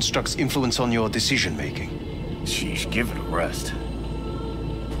noticed the construct's influence on your decision-making? Sheesh, give it a rest.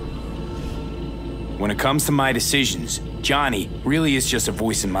 When it comes to my decisions, Johnny really is just a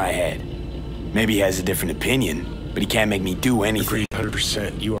voice in my head. Maybe he has a different opinion, but he can't make me do anything.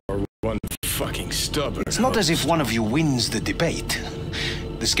 100%. You are one fucking stubborn. It's not as if one of you wins the debate.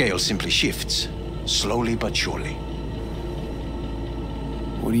 The scale simply shifts, slowly but surely.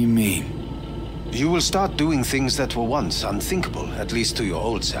 What do you mean? You will start doing things that were once unthinkable, at least to your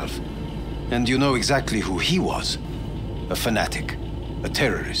old self. And you know exactly who he was. A fanatic, a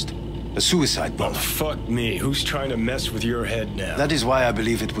terrorist, a suicide bomber. Oh, fuck me. Who's trying to mess with your head now? That is why I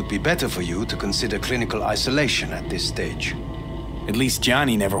believe it would be better for you to consider clinical isolation at this stage. At least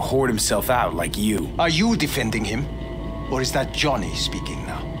Johnny never whored himself out like you. Are you defending him? Or is that Johnny speaking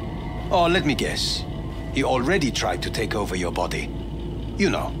now? Oh, let me guess. He already tried to take over your body. You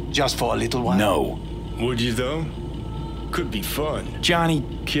know, just for a little while. No. Would you, though? Could be fun. Johnny...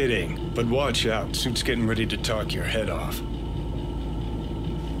 Kidding. But watch out. Suit's getting ready to talk your head off.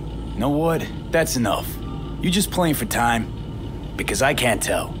 Know what? That's enough. You just playing for time? Because I can't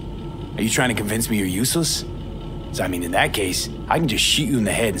tell. Are you trying to convince me you're useless? So, I mean, in that case, I can just shoot you in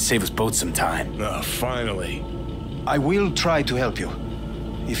the head and save us both some time. Ah, finally. I will try to help you.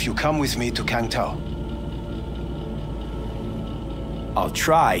 If you come with me to Kangtao. I'll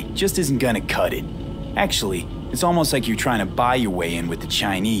try, just isn't gonna cut it. Actually, it's almost like you're trying to buy your way in with the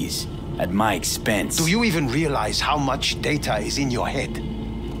Chinese, at my expense. Do you even realize how much data is in your head?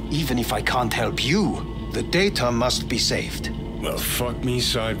 Even if I can't help you, The data must be saved. Well, fuck me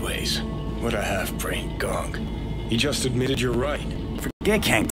sideways. What a half-brained gonk. He just admitted you're right. Forget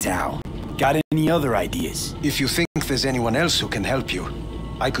Kang Tao. Got any other ideas? If you think there's anyone else who can help you,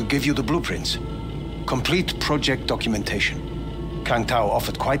 I could give you the blueprints. Complete project documentation. Kang Tao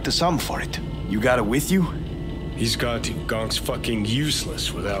offered quite the sum for it. You got it with you? He's got to. Gonk's fucking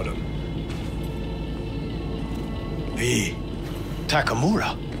useless without him. V.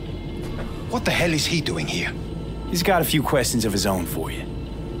 Takamura? What the hell is he doing here? He's got a few questions of his own for you.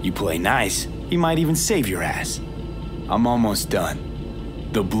 You play nice, he might even save your ass. I'm almost done.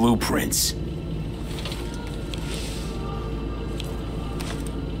 The blueprints.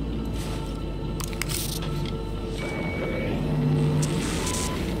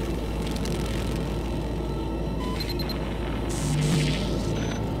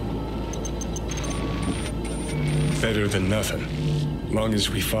 Better than nothing. Long as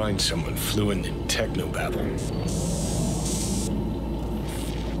we find someone fluent in technobabble.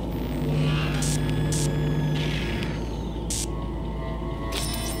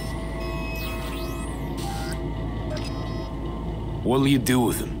 What'll you do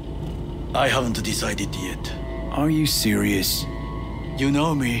with him? I haven't decided yet. Are you serious? You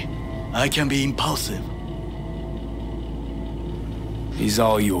know me. I can be impulsive. He's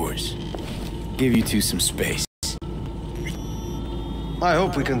all yours. Give you two some space. I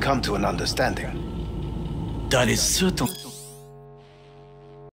hope we can come to an understanding. That is certain.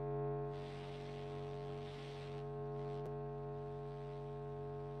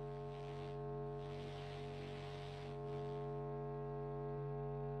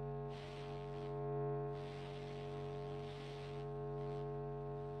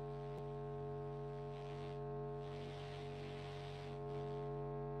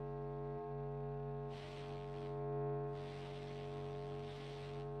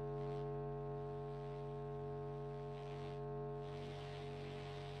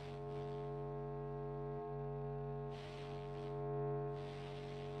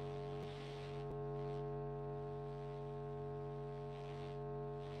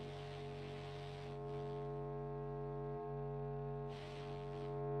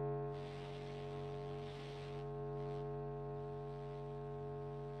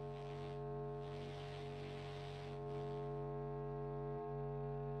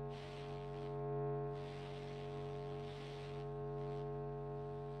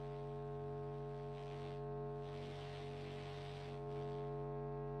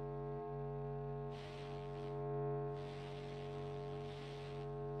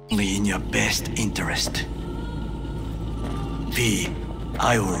 Only in your best interest. V,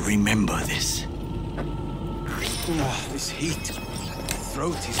 I will remember this. This heat. The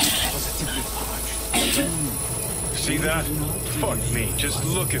throat is positively parched. See that? Fuck me, just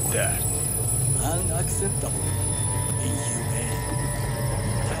look at that. Unacceptable. Inhumane.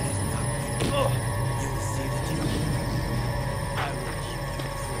 That is not. You will see the truth. I will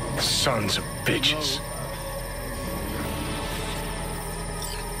keep you. Sons of bitches.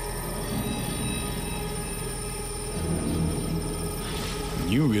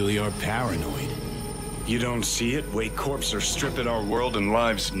 You really are paranoid. You don't see it? Way corps are stripping our world and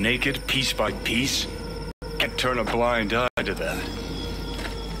lives naked, piece by piece? Can't turn a blind eye to that.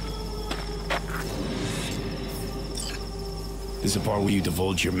 This is the part where you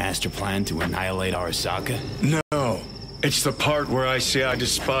divulge your master plan to annihilate Arasaka? No. It's the part where I say I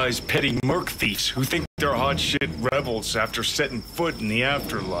despise petty merc thieves who think they're hot shit rebels after setting foot in the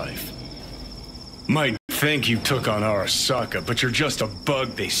afterlife. Might think you took on Arasaka, but you're just a bug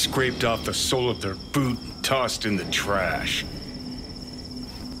they scraped off the sole of their boot and tossed in the trash.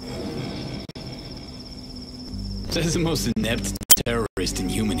 Says the most inept terrorist in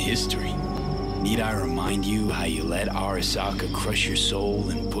human history. Need I remind you how you let Arasaka crush your soul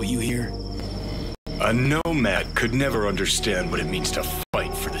and put you here? A nomad could never understand what it means to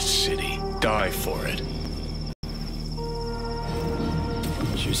fight for the city, die for it.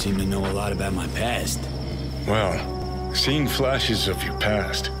 Sure seem to know a lot about my past. Well, seen flashes of your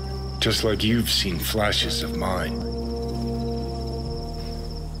past, just like you've seen flashes of mine.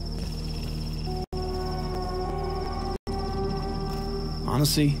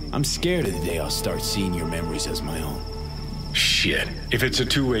 Honestly, I'm scared of the day I'll start seeing your memories as my own. Shit. If it's a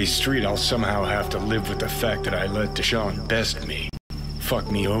two-way street, I'll somehow have to live with the fact that I let Deshaun best me. Fuck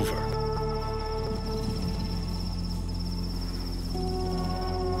me over.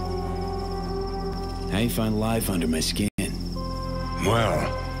 How you find life under my skin? Well,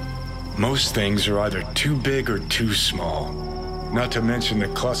 most things are either too big or too small. Not to mention the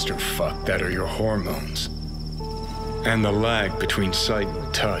clusterfuck that are your hormones. And the lag between sight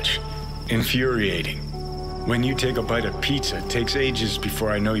and touch. Infuriating. When you take a bite of pizza, it takes ages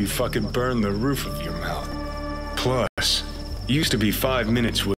before I know you fucking burn the roof of your mouth. Plus, it used to be 5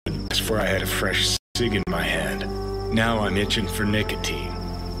 minutes before I had a fresh cig in my hand. Now I'm itching for nicotine.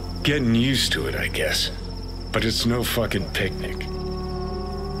 Getting used to it, I guess. But it's no fucking picnic.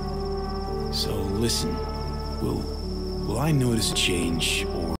 So listen, will I notice a change,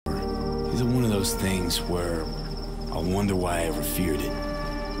 or is it one of those things where I'll wonder why I ever feared it?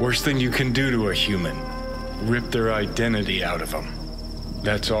 Worst thing you can do to a human. Rip their identity out of them.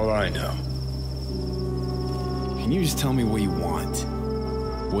 That's all I know. Can you just tell me what you want?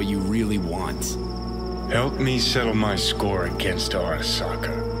 What you really want? Help me settle my score against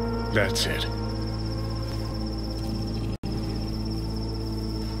Arasaka. That's it.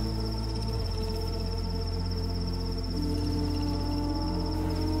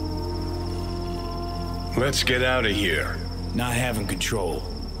 Let's get out of here. Not having control.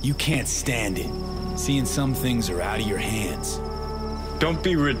 You can't stand it. Seeing some things are out of your hands. Don't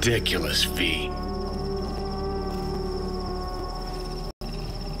be ridiculous, V.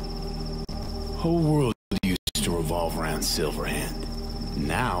 Whole world used to revolve around Silverhand.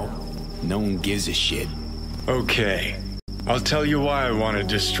 Now, no one gives a shit. Okay. I'll tell you why I want to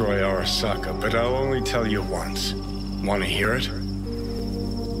destroy Arasaka, but I'll only tell you once. Want to hear it?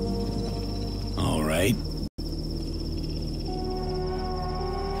 All right.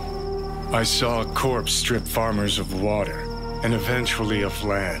 I saw a corpse strip farmers of water, and eventually of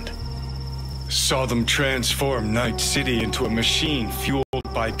land. Saw them transform Night City into a machine fueled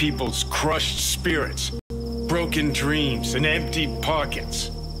by people's crushed spirits, broken dreams, and emptied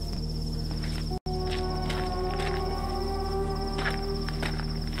pockets.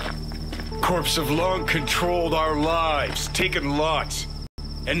 Corps have long controlled our lives, taken lots,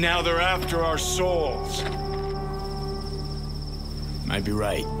 and now they're after our souls. Might be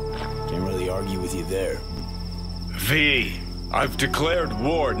right. Can't really argue with you there. V, I've declared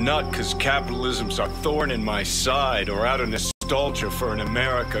war not because capitalism's a thorn in my side or out of nostalgia for an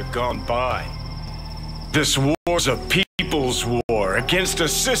America gone by. This war's a people's war against a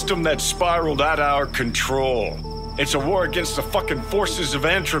system that spiraled out of our control. It's a war against the fucking forces of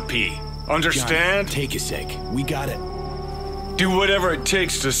entropy. Understand? Johnny, take a sec. We got it. Do whatever it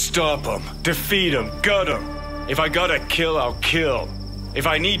takes to stop them, defeat them, gut them. If I gotta kill, I'll kill. If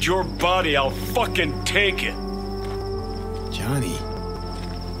I need your body, I'll fucking take it. Johnny.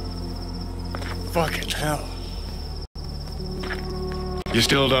 Fucking hell. You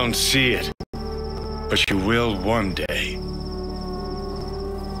still don't see it, but you will one day.